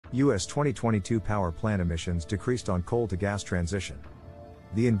U.S. 2022 power plant emissions decreased on coal to gas transition.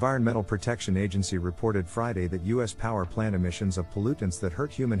 The Environmental Protection Agency reported Friday that U.S. power plant emissions of pollutants that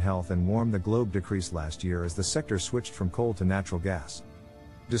hurt human health and warm the globe decreased last year as the sector switched from coal to natural gas.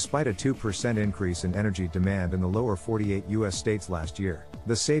 Despite a 2% increase in energy demand in the lower 48 U.S. states last year,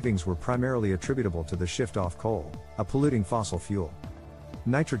 the savings were primarily attributable to the shift off coal, a polluting fossil fuel.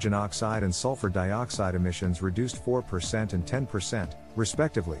 Nitrogen oxide and sulfur dioxide emissions reduced 4% and 10%,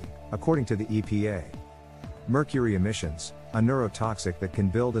 respectively, according to the EPA. Mercury emissions, a neurotoxic that can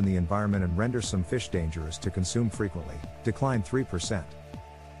build in the environment and render some fish dangerous to consume frequently, declined 3%.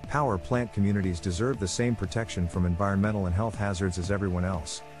 Power plant communities deserve the same protection from environmental and health hazards as everyone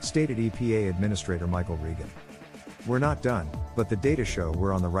else, stated EPA Administrator Michael Regan. We're not done, but the data show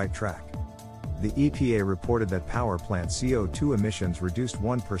we're on the right track. The EPA reported that power plant CO2 emissions reduced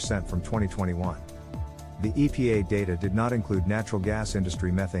 1% from 2021. The EPA data did not include natural gas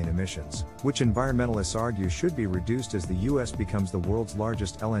industry methane emissions, which environmentalists argue should be reduced as the U.S. becomes the world's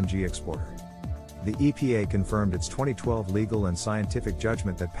largest LNG exporter. The EPA confirmed its 2012 legal and scientific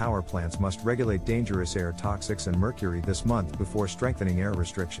judgment that power plants must regulate dangerous air toxics and mercury this month before strengthening air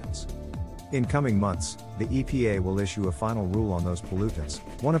restrictions. In coming months, the EPA will issue a final rule on those pollutants,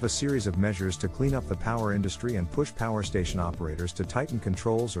 one of a series of measures to clean up the power industry and push power station operators to tighten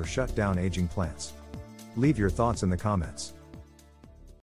controls or shut down aging plants. Leave your thoughts in the comments.